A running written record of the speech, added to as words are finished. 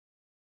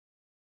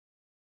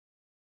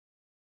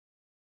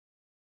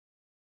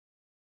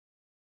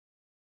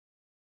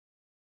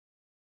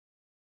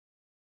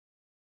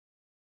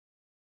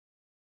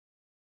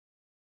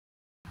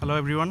Hello,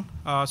 everyone.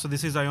 So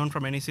this is Ayon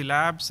from NEC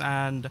Labs,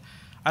 and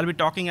I'll be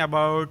talking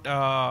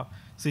about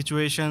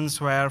situations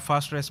where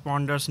first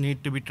responders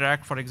need to be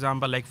tracked, for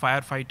example, like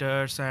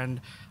firefighters and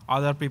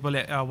other people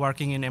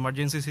working in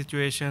emergency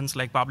situations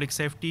like public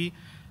safety.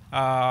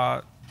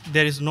 There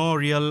is no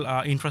real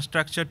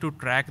infrastructure to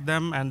track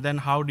them, and then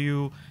how do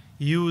you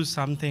use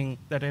something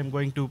that I'm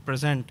going to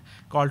present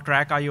called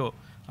TrackIO,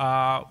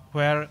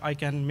 where I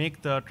can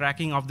make the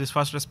tracking of these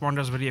first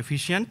responders very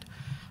efficient.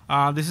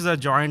 This is a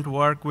joint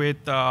work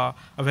with a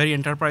very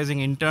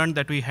enterprising intern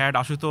that we had,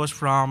 Ashutosh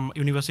from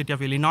University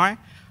of Illinois,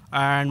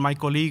 and my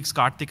colleagues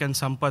Karthik and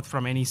Sampath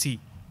from NEC.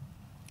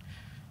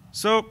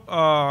 So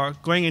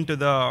going into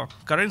the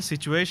current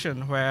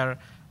situation where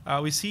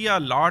we see a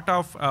lot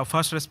of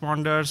first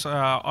responders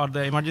or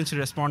the emergency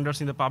responders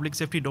in the public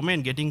safety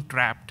domain getting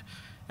trapped.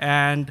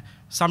 And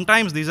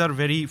sometimes these are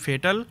very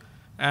fatal.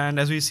 And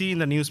as we see in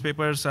the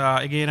newspapers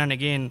again and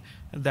again,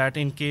 that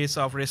in case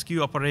of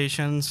rescue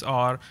operations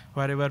or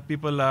wherever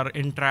people are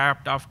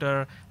entrapped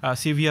after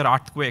severe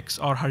earthquakes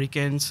or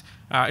hurricanes,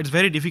 it's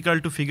very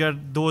difficult to figure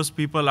those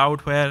people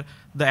out where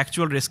the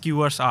actual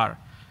rescuers are.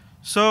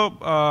 So,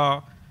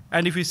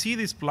 and if you see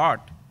this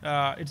plot,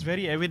 it's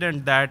very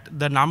evident that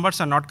the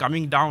numbers are not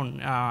coming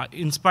down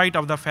in spite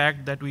of the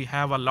fact that we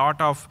have a lot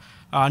of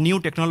new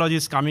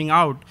technologies coming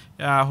out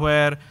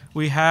where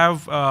we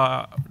have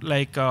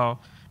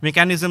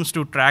mechanisms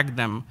to track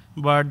them,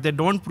 but they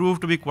don't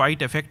prove to be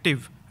quite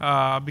effective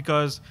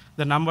because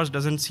the numbers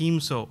doesn't seem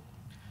so.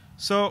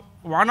 So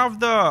one of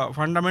the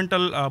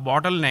fundamental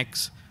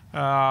bottlenecks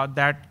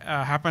that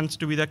happens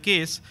to be the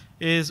case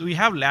is we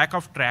have lack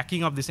of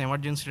tracking of these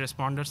emergency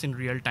responders in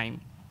real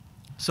time.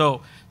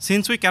 So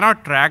since we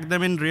cannot track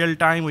them in real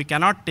time, we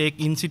cannot take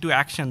in situ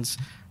actions.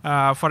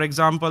 For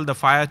example, the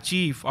fire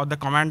chief or the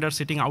commander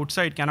sitting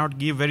outside cannot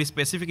give very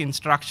specific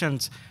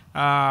instructions,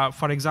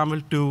 for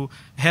example, to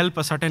help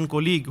a certain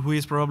colleague who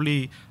is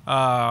probably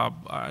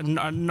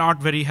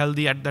not very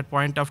healthy at that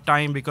point of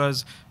time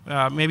because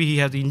maybe he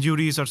has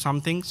injuries or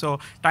something. So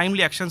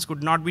timely actions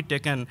could not be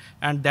taken,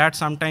 and that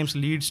sometimes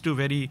leads to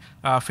very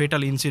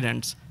fatal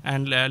incidents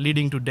and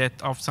leading to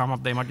death of some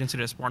of the emergency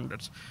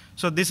responders.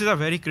 So this is a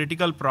very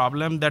critical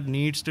problem that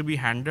needs to be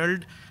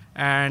handled,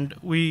 and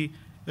we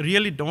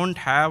really don't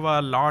have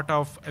a lot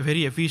of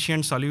very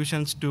efficient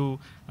solutions to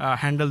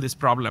handle this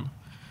problem.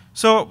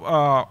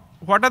 So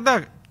what are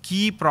the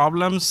key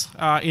problems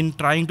in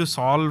trying to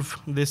solve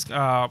this,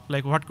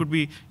 like what could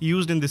be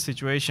used in this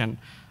situation?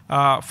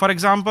 For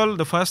example,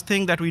 the first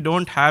thing that we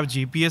don't have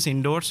GPS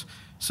indoors.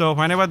 So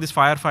whenever these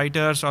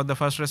firefighters or the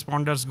first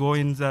responders go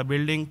in the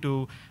building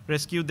to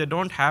rescue, they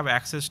don't have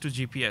access to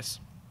GPS.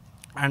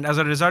 And as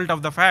a result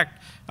of the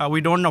fact,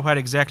 we don't know where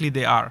exactly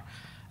they are.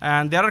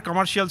 And there are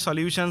commercial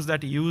solutions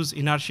that use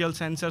inertial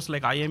sensors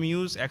like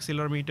IMUs,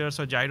 accelerometers,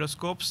 or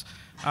gyroscopes,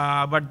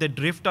 but they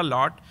drift a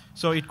lot.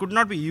 So it could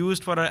not be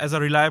used as a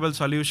reliable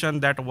solution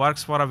that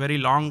works for a very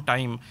long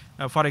time.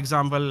 For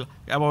example,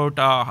 about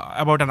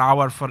an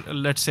hour,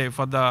 let's say,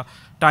 for the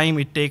time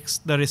it takes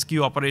the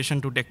rescue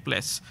operation to take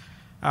place.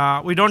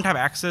 We don't have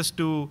access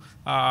to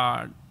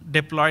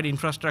deployed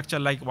infrastructure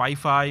like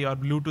Wi-Fi or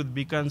Bluetooth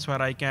beacons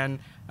where I can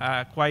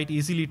quite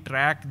easily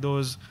track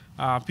those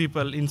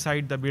people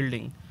inside the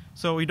building.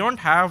 So we don't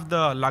have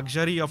the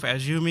luxury of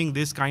assuming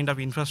this kind of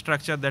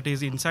infrastructure that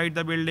is inside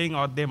the building,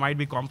 or they might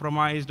be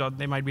compromised, or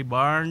they might be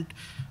burnt,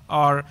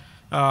 or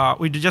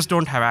we just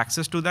don't have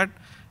access to that.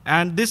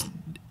 And this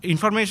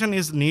information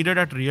is needed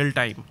at real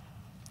time,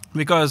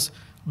 because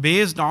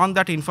based on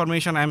that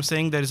information, I'm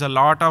saying there is a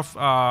lot of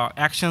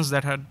actions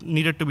that are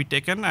needed to be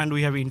taken, and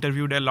we have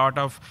interviewed a lot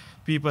of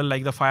people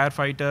like the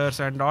firefighters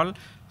and all.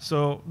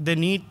 So they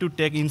need to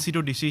take in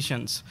situ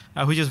decisions,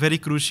 which is very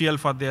crucial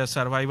for the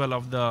survival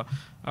of the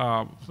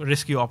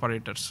rescue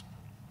operators.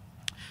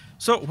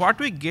 So what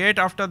we get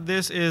after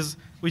this is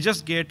we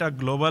just get a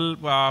global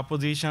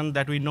position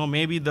that we know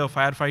maybe the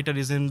firefighter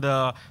is in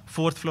the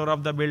 4th floor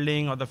of the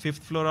building or the 5th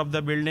floor of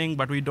the building,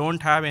 but we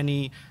don't have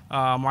any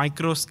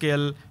micro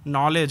scale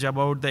knowledge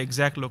about the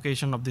exact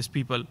location of these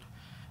people.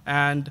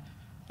 And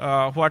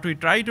what we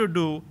try to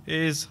do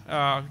is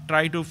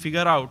try to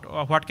figure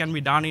out what can be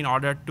done in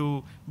order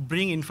to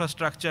bring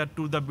infrastructure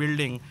to the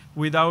building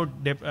without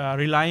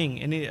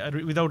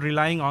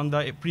relying on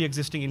the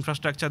pre-existing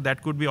infrastructure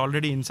that could be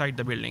already inside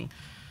the building.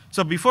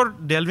 So before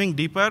delving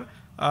deeper,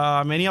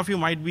 many of you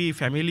might be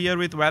familiar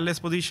with wireless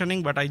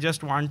positioning, but I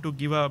just want to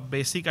give a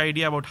basic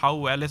idea about how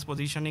wireless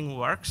positioning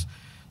works.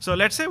 So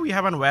let's say we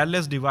have a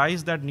wireless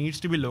device that needs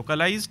to be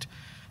localized,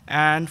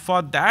 and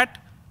for that,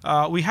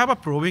 we have a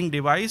probing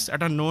device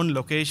at a known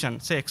location,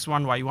 say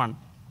X1, Y1.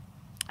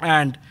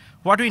 And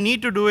what we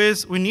need to do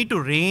is we need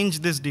to range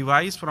this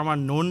device from a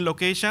known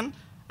location,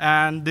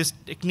 and this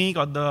technique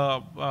or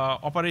the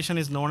operation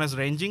is known as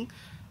ranging.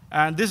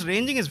 And this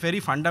ranging is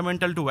very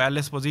fundamental to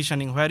wireless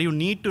positioning, where you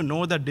need to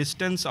know the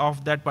distance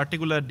of that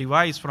particular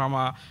device from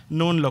a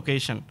known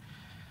location.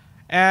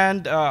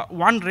 And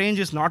one range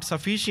is not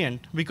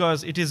sufficient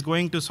because it is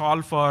going to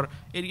solve for,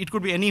 it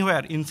could be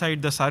anywhere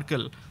inside the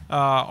circle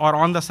or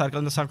on the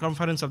circle, the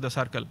circumference of the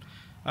circle.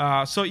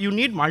 So you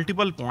need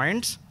multiple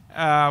points.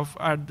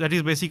 That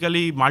is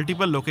basically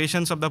multiple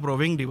locations of the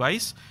probing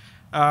device.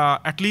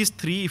 At least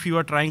 3 if you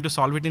are trying to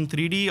solve it in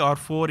 3D, or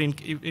 4 in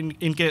 3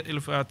 in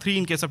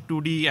case of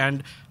 2D,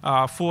 and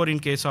 4 in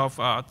case of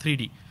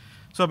 3D.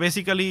 So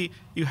basically,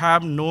 you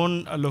have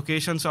known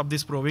locations of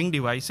these probing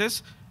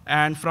devices,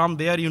 and from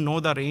there you know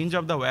the range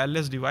of the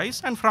wireless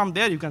device, and from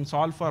there you can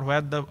solve for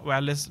where the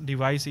wireless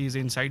device is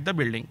inside the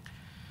building.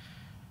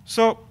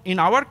 So in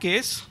our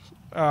case,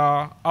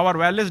 our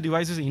wireless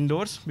device is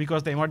indoors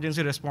because the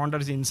emergency responder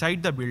is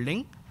inside the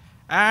building,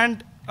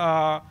 and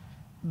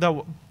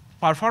the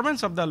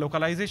performance of the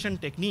localization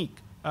technique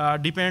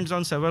depends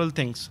on several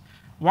things.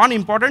 One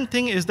important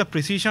thing is the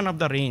precision of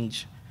the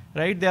range.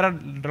 Right? There are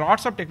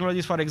lots of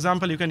technologies. For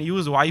example, you can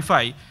use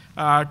Wi-Fi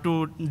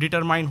to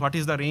determine what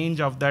is the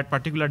range of that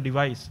particular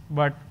device.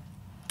 But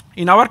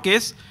in our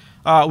case,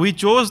 we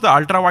chose the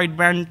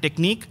ultra-wideband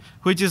technique,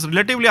 which is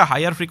relatively a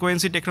higher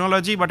frequency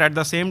technology, but at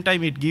the same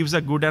time, it gives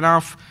a good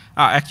enough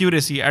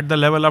accuracy at the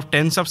level of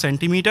tens of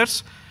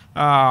centimeters.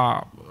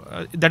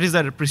 That is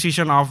the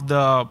precision of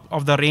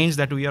the range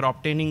that we are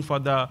obtaining for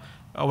the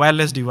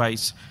wireless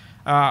device.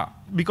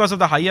 Because of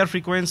the higher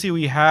frequency,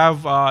 we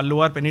have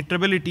lower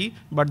penetrability,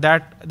 but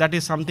that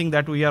is something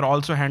that we are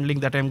also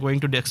handling that I'm going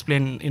to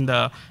explain in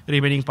the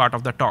remaining part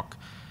of the talk.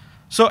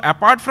 So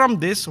apart from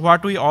this,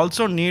 what we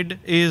also need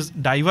is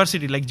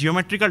diversity, like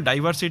geometrical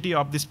diversity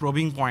of these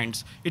probing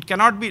points. It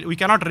cannot be, we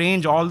cannot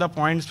range all the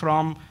points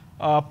from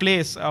a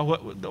place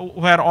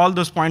where all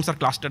those points are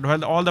clustered,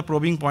 where all the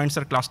probing points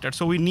are clustered.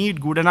 So we need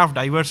good enough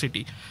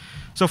diversity.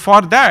 So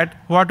for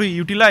that, what we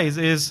utilize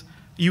is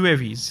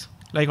UAVs,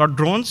 like our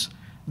drones.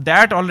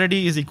 That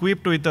already is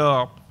equipped with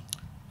a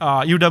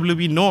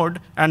UWB node,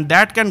 and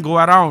that can go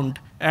around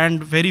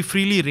and very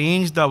freely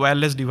range the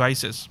wireless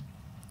devices.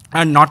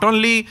 And not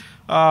only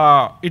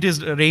it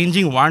is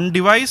ranging one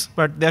device,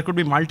 but there could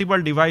be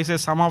multiple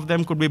devices. Some of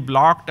them could be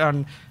blocked,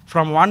 and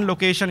from one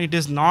location, it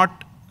is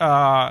not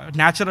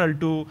natural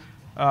to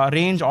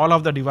range all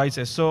of the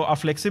devices. So a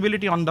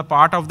flexibility on the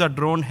part of the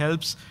drone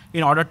helps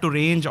in order to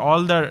range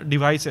all the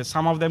devices.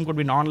 Some of them could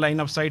be non-line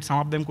of sight, some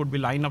of them could be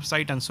line of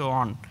sight, and so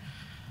on.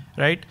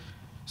 Right?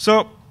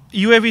 So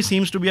UAV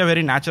seems to be a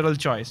very natural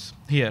choice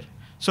here.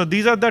 So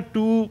these are the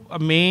two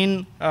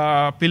main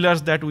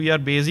pillars that we are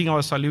basing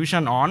our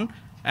solution on,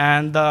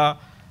 and the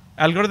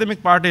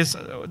algorithmic part is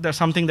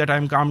something that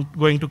I'm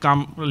going to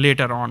come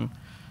later on.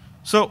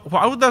 So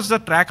how does the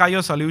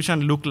TrackIO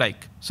solution look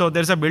like? So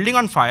there's a building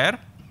on fire,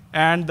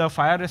 and the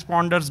fire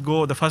responders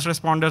go, the first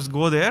responders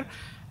go there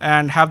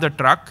and have the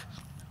truck.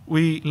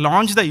 We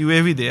launch the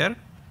UAV there.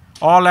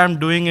 All I'm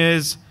doing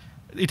is,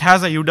 it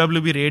has a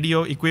UWB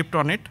radio equipped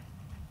on it,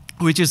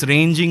 which is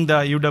ranging the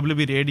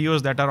UWB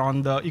radios that are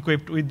on the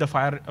equipped with the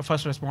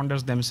first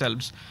responders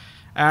themselves.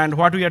 And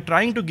what we are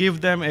trying to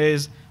give them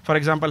is, for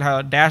example,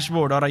 a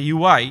dashboard or a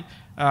UI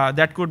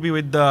that could be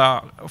with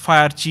the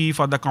fire chief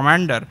or the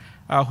commander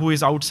who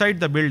is outside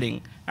the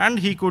building, and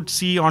he could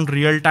see on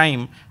real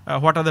time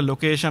what are the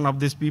location of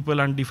these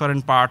people and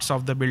different parts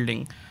of the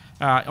building.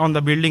 On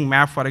the building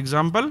map, for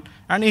example.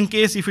 And in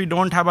case if we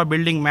don't have a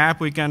building map,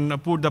 we can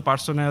put the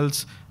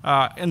personnels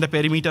in the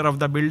perimeter of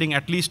the building.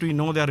 At least we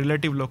know their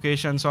relative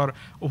locations or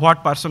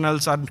what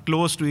personnels are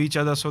close to each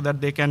other so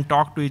that they can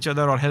talk to each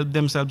other or help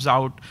themselves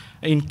out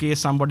in case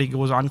somebody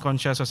goes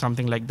unconscious or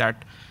something like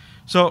that.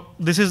 So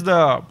this is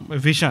the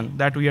vision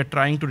that we are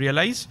trying to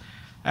realize.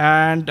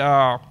 And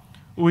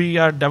we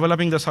are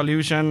developing the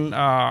solution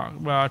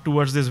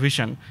towards this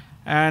vision.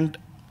 And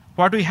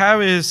what we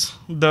have is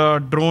the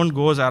drone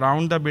goes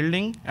around the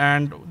building,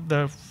 and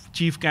the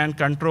chief can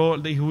control,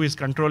 who is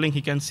controlling, he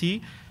can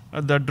see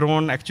the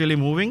drone actually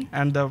moving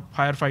and the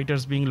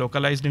firefighters being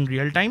localized in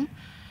real time.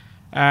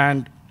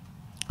 And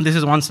this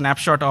is one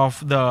snapshot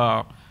of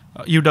the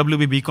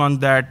UWB beacon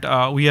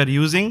that we are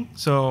using.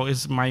 So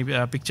is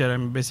my picture.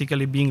 I'm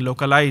basically being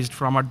localized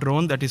from a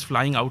drone that is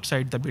flying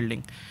outside the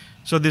building.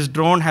 So this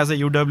drone has a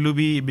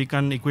UWB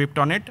beacon equipped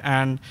on it,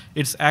 and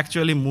it's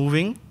actually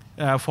moving,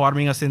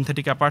 forming a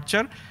synthetic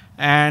aperture.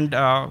 And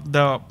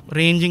the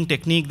ranging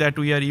technique that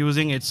we are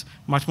using, it's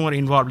much more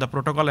involved. The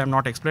protocol I'm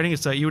not explaining.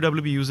 It's a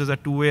UWB uses a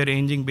two-way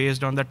ranging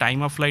based on the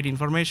time of flight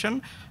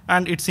information,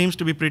 and it seems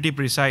to be pretty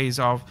precise.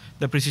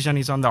 The precision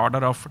is on the order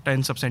of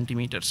tens of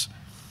centimeters.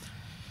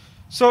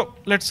 So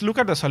let's look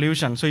at the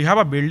solution. So you have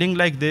a building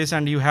like this,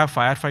 and you have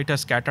firefighters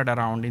scattered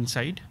around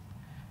inside.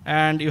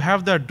 And you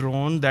have the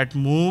drone that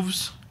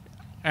moves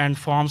and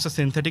forms a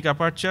synthetic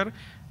aperture,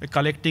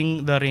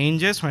 collecting the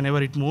ranges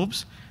whenever it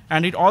moves.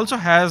 And it also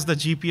has the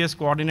GPS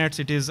coordinates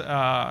it is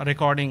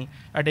recording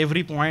at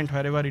every point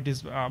wherever it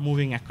is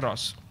moving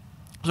across.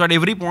 So at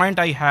every point,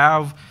 I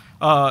have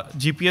a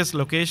GPS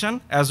location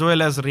as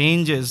well as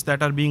ranges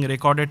that are being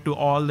recorded to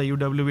all the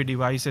UWB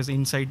devices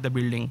inside the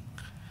building.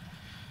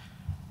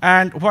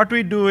 And what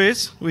we do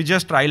is we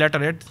just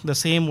trilaterate the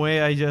same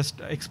way I just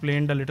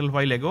explained a little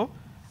while ago.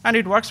 And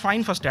it works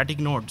fine for static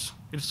nodes.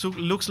 It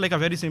looks like a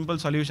very simple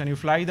solution. You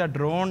fly the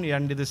drone,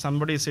 and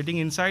somebody is sitting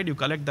inside, you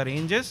collect the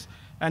ranges,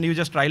 and you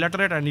just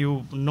trilaterate, and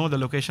you know the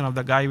location of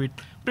the guy with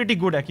pretty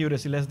good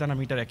accuracy, less than a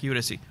meter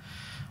accuracy.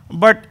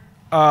 But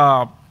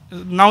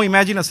now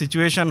imagine a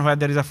situation where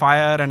there is a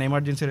fire and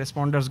emergency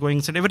responders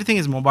going, so everything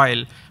is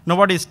mobile.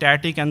 Nobody is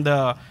static, and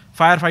the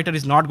firefighter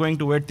is not going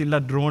to wait till the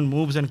drone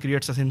moves and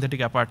creates a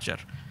synthetic aperture,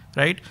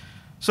 right?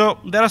 So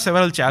there are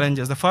several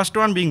challenges. The first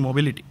one being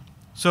mobility.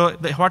 So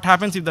what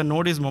happens if the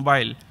node is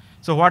mobile?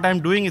 So what I'm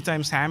doing is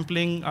I'm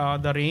sampling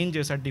the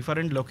ranges at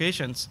different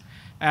locations,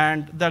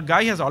 and the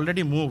guy has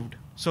already moved.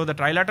 So the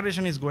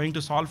trilateration is going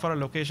to solve for a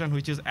location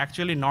which is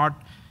actually not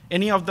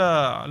any of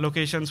the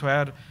locations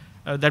where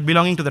that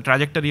belonging to the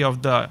trajectory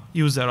of the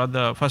user or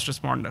the first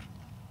responder.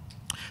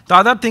 The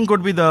other thing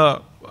could be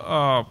the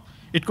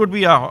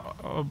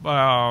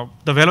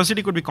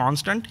velocity could be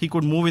constant. He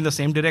could move in the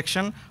same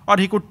direction, or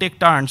he could take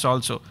turns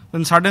also.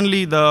 Then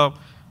suddenly the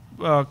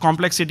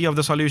complexity of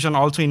the solution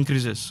also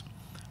increases.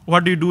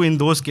 What do you do in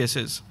those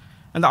cases?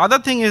 And the other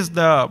thing is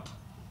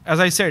as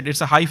I said,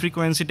 it's a high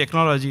frequency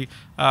technology.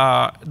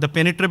 The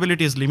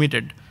penetrability is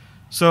limited.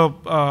 So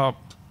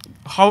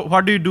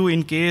what do you do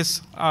in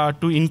case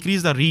to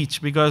increase the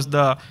reach? Because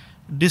the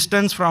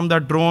distance from the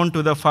drone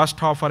to the first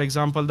hop, for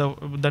example,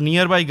 the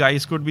nearby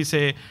guys could be,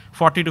 say,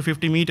 40 to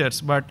 50 meters,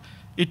 but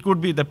it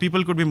could be the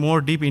people could be more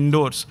deep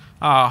indoors.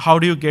 How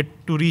do you get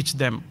to reach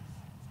them?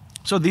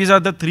 So these are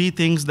the three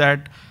things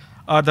that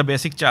are the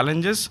basic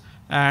challenges,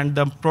 and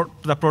the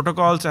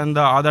protocols and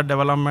the other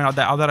development or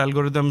the other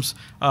algorithms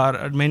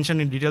are mentioned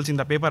in details in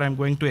the paper. I'm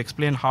going to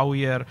explain how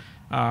we are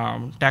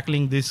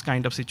tackling these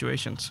kind of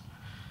situations.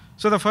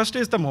 So the first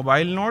is the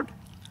mobile node.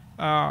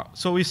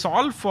 So we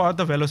solve for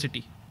the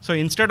velocity. So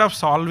instead of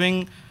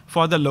solving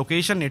for the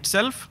location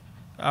itself,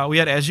 we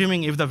are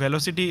assuming if the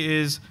velocity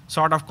is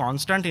sort of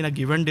constant in a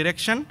given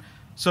direction,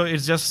 so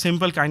it's just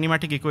simple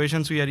kinematic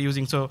equations we are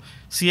using. So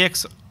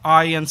Cxi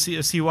and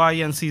Cy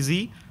and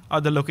Cz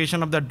are the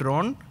location of the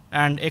drone,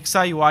 and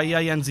Xi,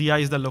 Yi, and Zi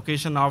is the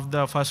location of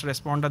the first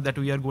responder that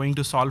we are going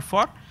to solve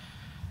for.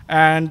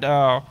 And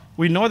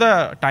we know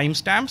the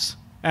timestamps,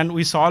 and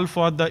we solve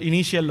for the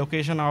initial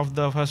location of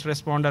the first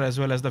responder as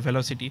well as the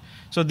velocity.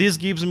 So this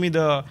gives me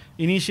the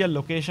initial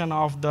location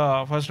of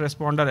the first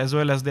responder as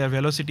well as their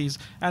velocities,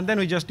 and then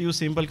we just use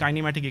simple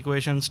kinematic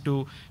equations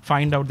to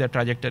find out their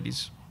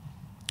trajectories.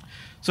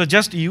 So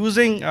just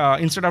using,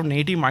 instead of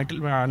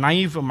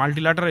naive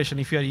multilateration,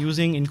 if you are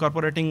using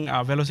incorporating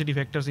velocity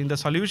vectors in the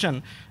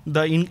solution,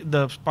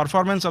 the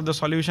performance of the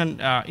solution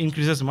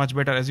increases much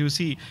better. As you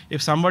see,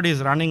 if somebody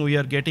is running, we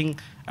are getting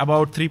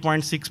about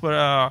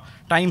 3.6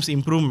 times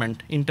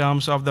improvement in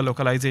terms of the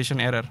localization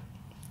error.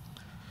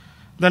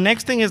 The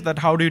next thing is that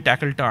how do you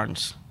tackle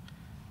turns?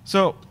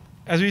 So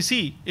as we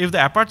see, if the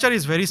aperture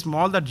is very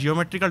small, the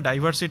geometrical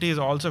diversity is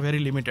also very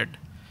limited.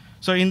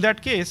 So in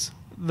that case,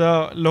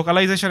 the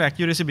localization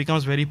accuracy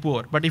becomes very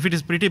poor. But if it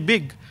is pretty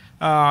big,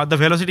 the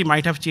velocity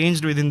might have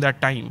changed within that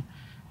time.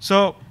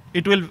 So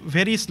it will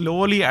very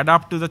slowly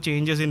adapt to the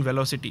changes in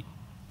velocity.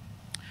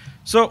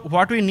 So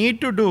what we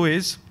need to do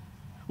is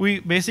we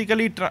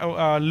basically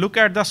look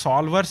at the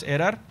solver's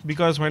error,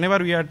 because whenever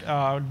we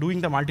are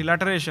doing the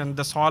multilateration,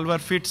 the solver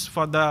fits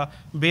for the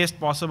best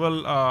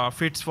possible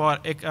fits for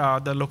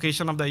the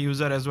location of the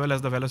user as well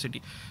as the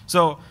velocity.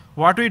 So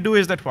what we do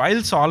is that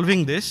while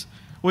solving this,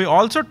 we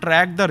also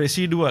track the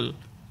residual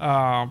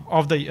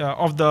of the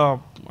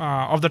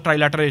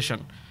trilateration.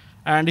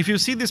 And if you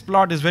see this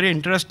plot is very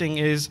interesting,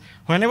 is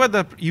whenever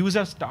the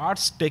user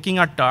starts taking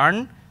a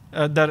turn,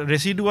 the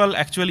residual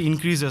actually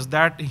increases.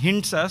 That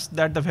hints us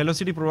that the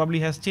velocity probably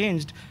has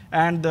changed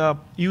and the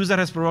user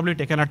has probably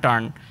taken a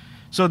turn.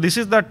 So this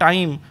is the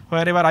time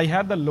wherever I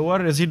have the lower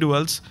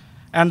residuals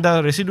and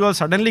the residuals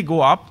suddenly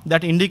go up,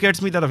 that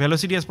indicates me that the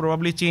velocity has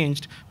probably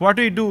changed. What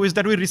we do is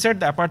that we reset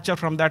the aperture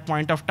from that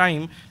point of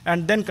time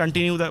and then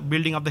continue the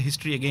building of the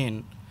history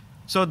again.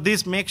 So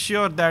this makes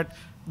sure that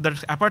the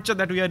aperture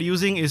that we are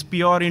using is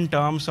pure in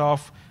terms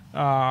of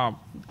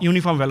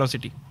uniform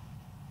velocity.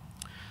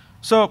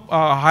 So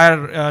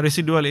higher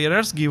residual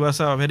errors give us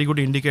a very good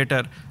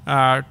indicator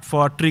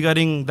for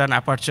triggering the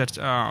aperture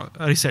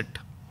reset.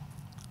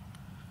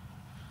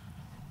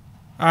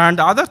 And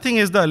the other thing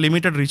is the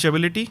limited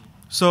reachability.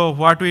 So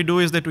what we do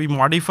is that we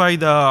modify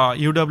the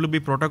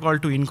UWB protocol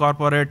to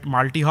incorporate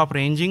multi-hop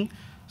ranging.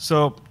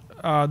 So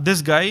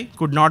this guy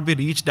could not be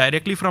reached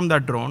directly from the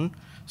drone.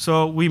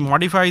 So we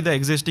modify the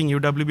existing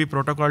UWB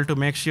protocol to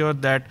make sure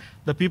that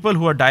the people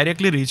who are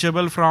directly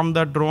reachable from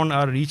the drone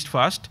are reached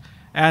first,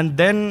 and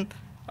then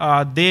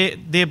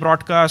they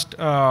broadcast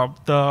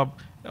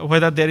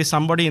whether there is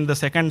somebody in the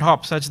second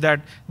hop such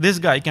that this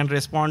guy can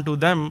respond to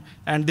them,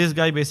 and this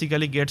guy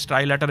basically gets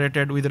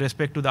trilaterated with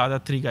respect to the other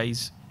three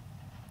guys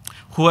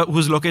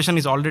whose location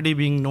is already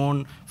being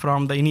known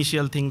from the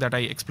initial thing that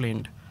I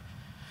explained.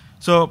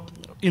 So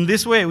in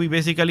this way, we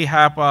basically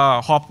have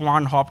hop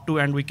 1, hop 2,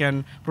 and we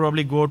can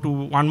probably go to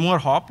one more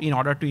hop in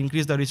order to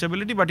increase the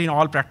reachability. But in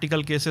all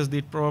practical cases,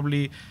 it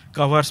probably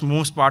covers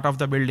most part of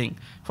the building.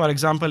 For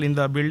example, in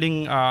the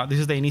building, this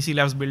is the NEC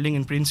Labs building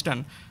in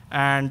Princeton,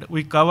 and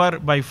we cover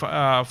by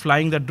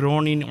flying the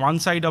drone in one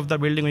side of the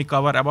building, we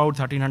cover about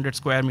 1,300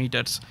 square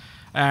meters.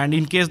 And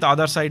in case the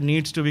other side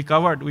needs to be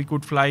covered, we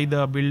could fly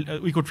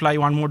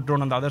one more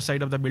drone on the other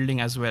side of the building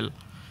as well.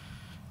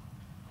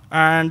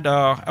 And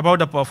about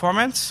the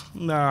performance,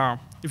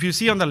 if you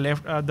see on the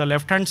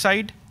left-hand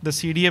side, the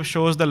CDF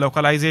shows the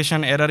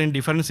localization error in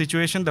different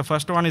situations. The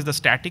first one is the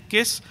static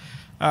case,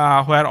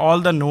 where all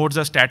the nodes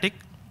are static,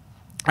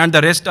 and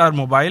the rest are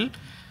mobile.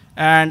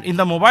 And in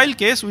the mobile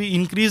case, we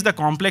increase the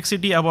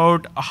complexity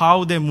about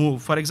how they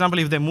move. For example,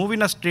 if they move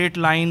in a straight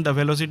line, the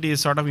velocity is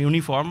sort of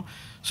uniform.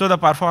 So the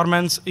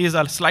performance is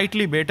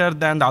slightly better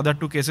than the other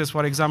two cases.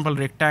 For example,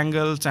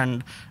 rectangles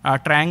and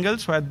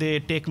triangles, where they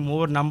take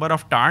more number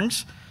of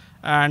turns.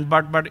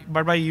 But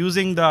by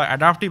using the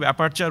adaptive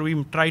aperture,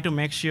 we try to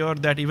make sure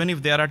that even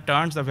if there are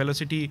turns, the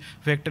velocity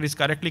vector is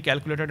correctly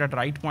calculated at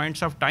right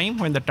points of time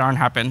when the turn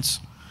happens.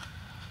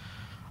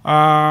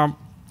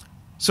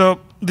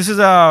 So this is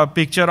a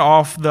picture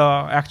of the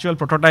actual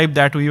prototype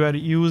that we were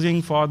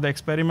using for the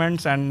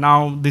experiments, and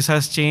now this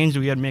has changed.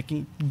 We are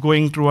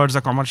going towards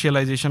the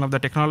commercialization of the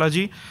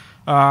technology.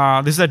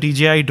 This is a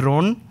DJI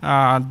drone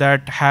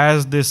that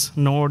has this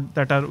node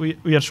that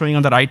we are showing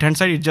on the right-hand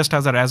side. It just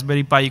has a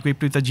Raspberry Pi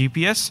equipped with a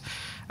GPS,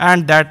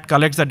 and that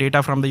collects the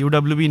data from the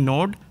UWB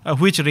node,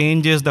 which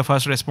ranges the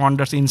first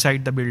responders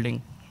inside the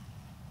building.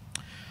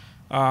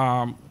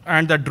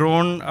 And the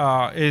drone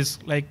is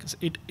like,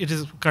 it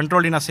is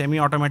controlled in a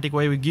semi-automatic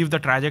way. We give the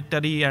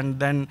trajectory, and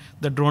then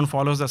the drone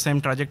follows the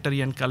same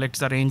trajectory and collects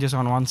the ranges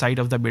on one side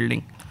of the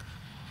building.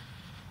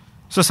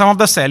 So some of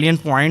the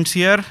salient points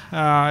here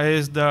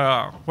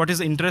what is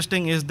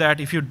interesting is that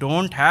if you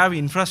don't have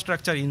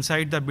infrastructure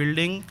inside the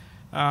building,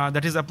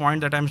 that is the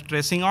point that I'm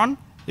stressing on,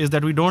 is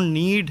that we don't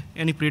need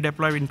any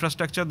pre-deployed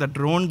infrastructure. The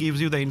drone gives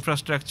you the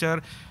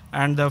infrastructure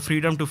and the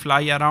freedom to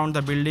fly around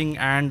the building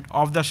and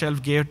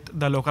off-the-shelf get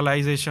the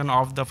localization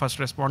of the first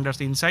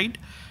responders inside.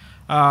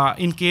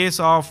 In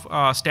case of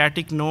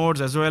static nodes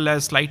as well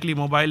as slightly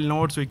mobile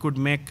nodes, we could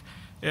make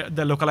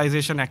the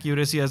localization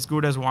accuracy as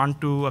good as 1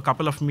 to a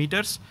couple of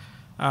meters.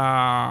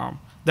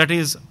 That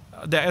is,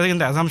 again,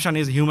 the assumption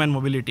is human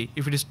mobility.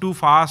 If it is too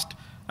fast,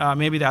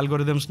 maybe the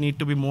algorithms need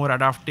to be more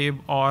adaptive,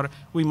 or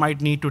we might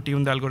need to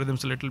tune the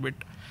algorithms a little bit.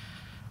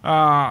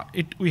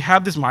 We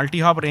have this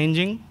multi-hop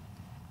ranging,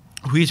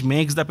 which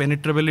makes the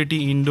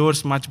penetrability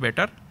indoors much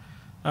better.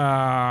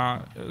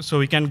 So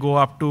we can go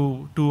up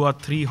to 2 or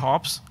 3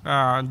 hops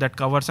that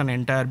covers an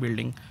entire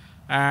building.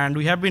 And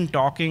we have been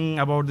talking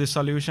about this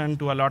solution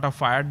to a lot of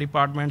fire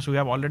departments who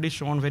have already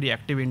shown very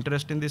active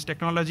interest in this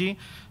technology.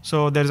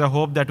 So there's a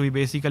hope that we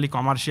basically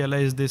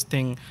commercialize this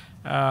thing,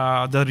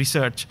 the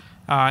research,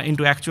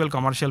 into actual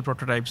commercial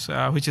prototypes,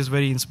 which is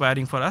very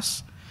inspiring for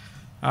us.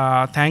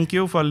 Thank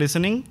you for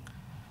listening.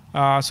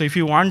 So if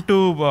you want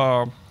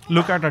to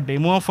look at a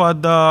demo for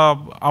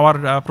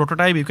our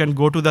prototype, you can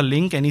go to the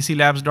link,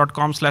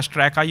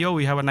 neclabs.com/trackio.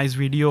 We have a nice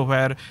video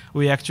where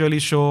we actually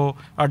show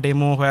a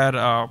demo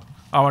where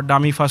our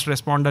dummy first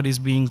responder is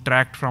being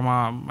tracked from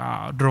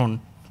a drone.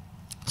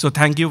 So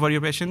thank you for your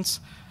patience.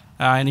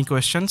 Any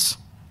questions?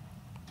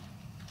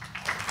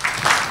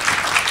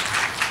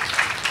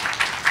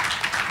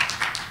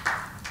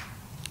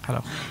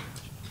 Hello.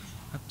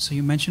 So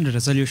you mentioned a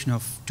resolution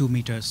of 2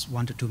 meters,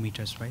 1 to 2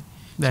 meters, right?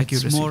 So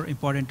it's more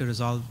important to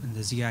resolve in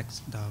the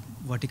z-axis, the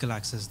vertical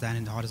axis, than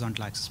in the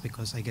horizontal axis,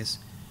 because I guess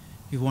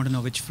you want to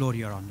know which floor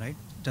you're on, right?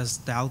 Does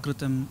the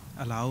algorithm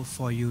allow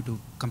for you to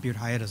compute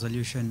higher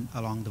resolution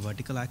along the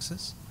vertical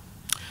axis?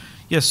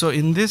 Yes, so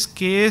in this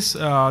case,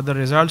 the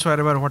results,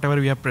 whatever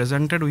we have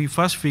presented, we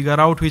first figure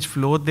out which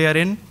floor they are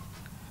in,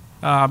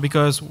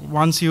 because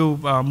once you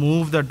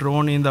move the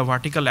drone in the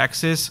vertical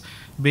axis,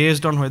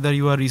 based on whether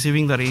you are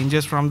receiving the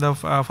ranges from the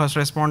first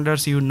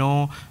responders, you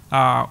know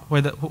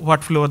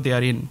what floor they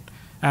are in.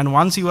 And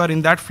once you are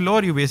in that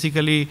floor, you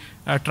basically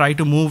try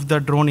to move the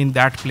drone in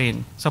that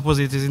plane. Suppose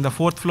it is in the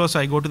 4th floor, so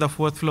I go to the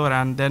 4th floor,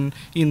 and then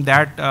in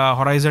that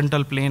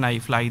horizontal plane, I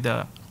fly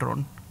the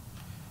drone.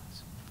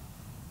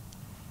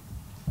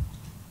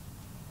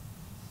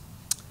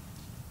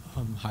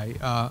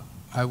 Hi.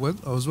 I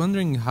was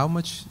wondering how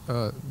much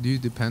do you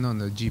depend on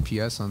the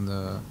GPS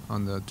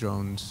on the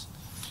drones?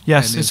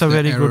 Yes, and it's a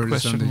very good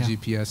question. On the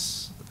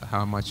GPS,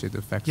 how much it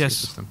affects your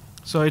system?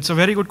 So it's a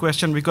very good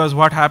question, because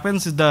what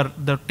happens is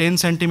the 10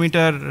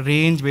 centimeter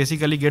range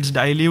basically gets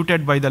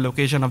diluted by the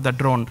location of the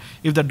drone.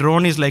 If the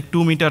drone is like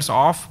 2 meters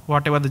off,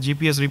 whatever the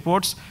GPS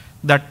reports,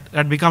 that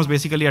becomes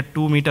basically a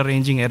 2 meter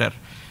ranging error.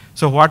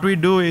 So what we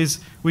do is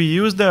we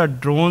use the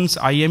drone's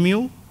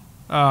IMU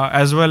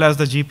as well as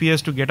the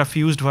GPS to get a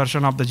fused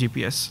version of the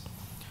GPS.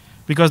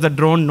 Because the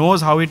drone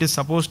knows how it is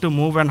supposed to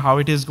move and how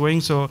it is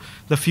going, so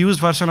the fused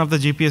version of the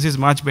GPS is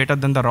much better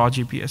than the raw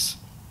GPS.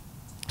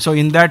 So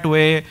in that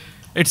way,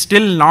 it's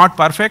still not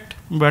perfect,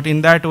 but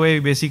in that way, we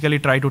basically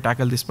try to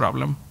tackle this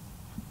problem.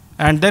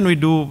 And then we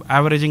do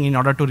averaging in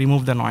order to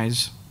remove the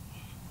noise.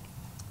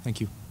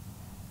 Thank you.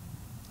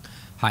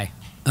 Hi.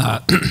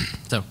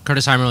 So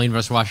Curtis Heimerle,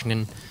 University of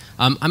Washington.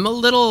 I'm a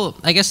little,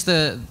 I guess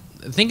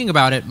thinking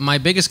about it, my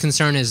biggest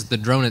concern is the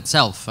drone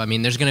itself. I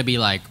mean, there's going to be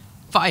like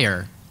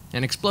fire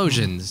and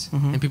explosions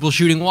and people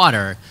shooting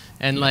water.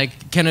 And like,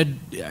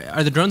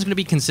 are the drones going to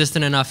be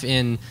consistent enough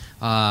in,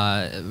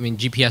 I mean,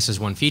 GPS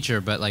is one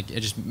feature, but like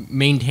just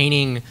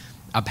maintaining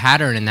a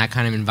pattern in that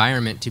kind of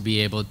environment to be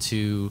able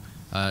to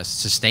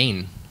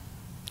sustain?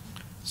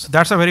 So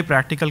that's a very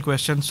practical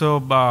question.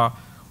 So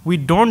we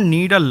don't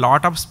need a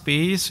lot of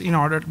space in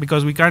order,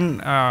 because we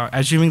can,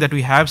 assuming that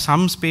we have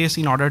some space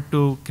in order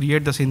to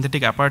create the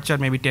synthetic aperture,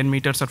 maybe 10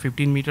 meters or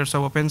 15 meters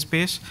of open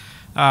space,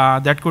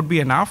 that could be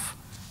enough.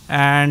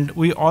 And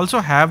we also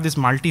have this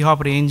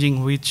multi-hop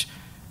ranging, which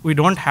we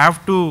don't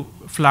have to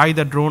fly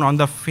the drone on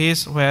the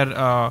face where,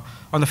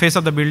 on the face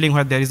of the building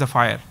where there is a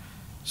fire.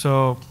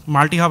 So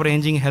multi-hop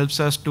ranging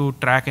helps us to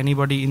track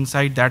anybody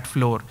inside that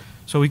floor.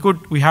 So we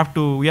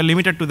are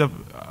limited to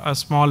a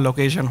small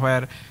location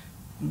where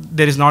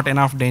there is not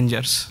enough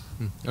dangers.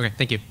 Okay,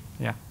 thank you.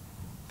 Yeah,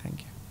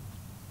 thank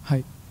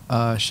you.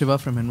 Hi, Shiva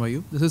from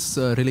NYU. This is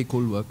really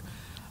cool work.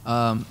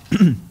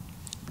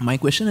 My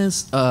question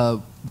is,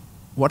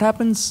 what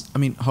happens, I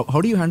mean,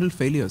 how do you handle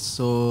failures?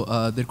 So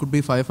there could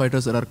be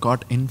firefighters that are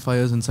caught in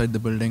fires inside the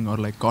building, or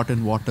like caught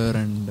in water,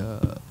 and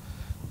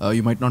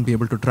you might not be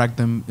able to track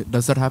them.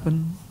 Does that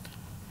happen?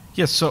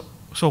 Yes,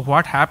 so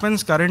what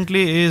happens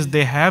currently is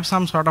they have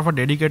some sort of a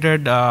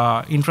dedicated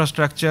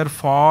infrastructure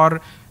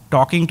for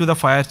talking to the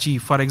fire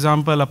chief. For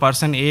example, a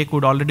person A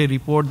could already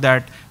report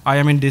that I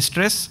am in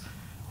distress.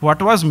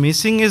 What was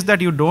missing is that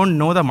you don't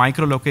know the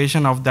micro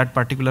location of that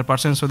particular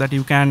person so that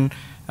you can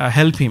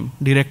help him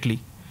directly.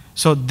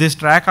 So this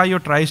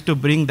TrackIO tries to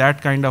bring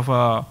that kind of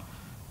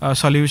a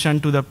solution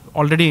to the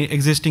already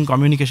existing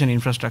communication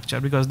infrastructure,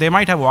 because they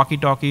might have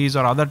walkie-talkies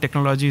or other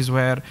technologies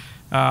where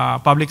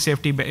public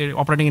safety,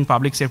 operating in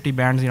public safety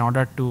bands in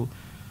order to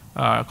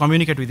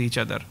communicate with each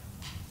other.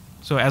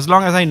 So as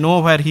long as I know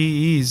where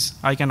he is,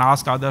 I can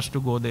ask others to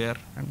go there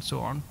and so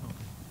on.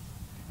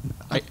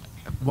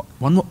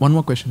 One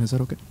more question, is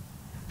that okay?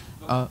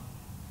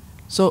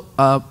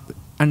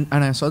 And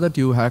I saw that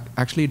you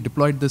actually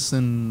deployed this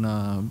in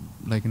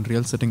like in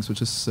real settings,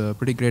 which is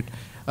pretty great.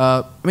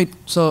 I mean,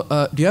 so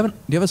do you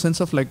have a sense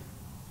of like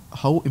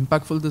how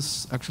impactful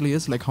this actually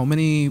is? Like how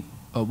many,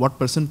 what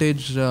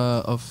percentage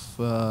of,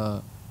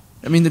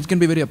 I mean, it can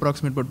be very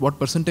approximate, but what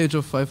percentage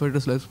of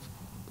firefighters' lives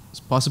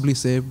possibly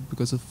saved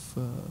because of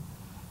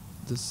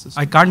this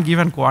system? I can't give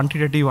a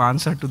quantitative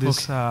answer to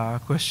this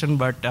question,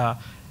 but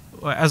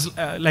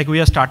like we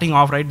are starting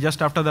off, right?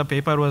 Just after the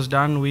paper was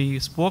done, we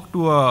spoke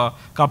to a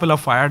couple of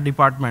fire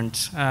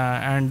departments,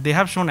 and they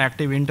have shown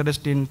active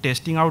interest in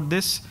testing out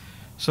this.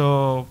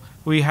 So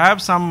we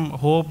have some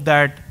hope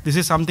that this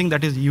is something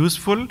that is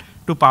useful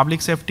to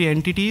public safety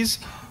entities,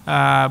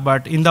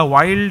 but in the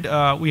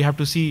wild, we have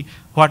to see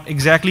what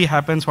exactly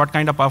happens, what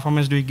kind of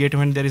performance do we get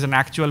when there is an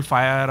actual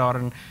fire or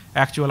an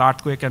actual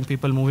earthquake and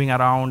people moving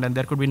around, and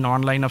there could be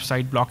non-line of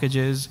sight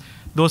blockages.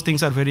 Those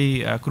things are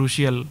very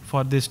crucial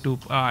for this to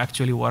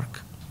actually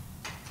work.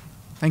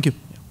 Thank you.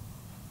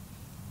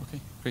 Okay,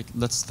 great.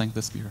 Let's thank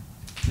the speaker.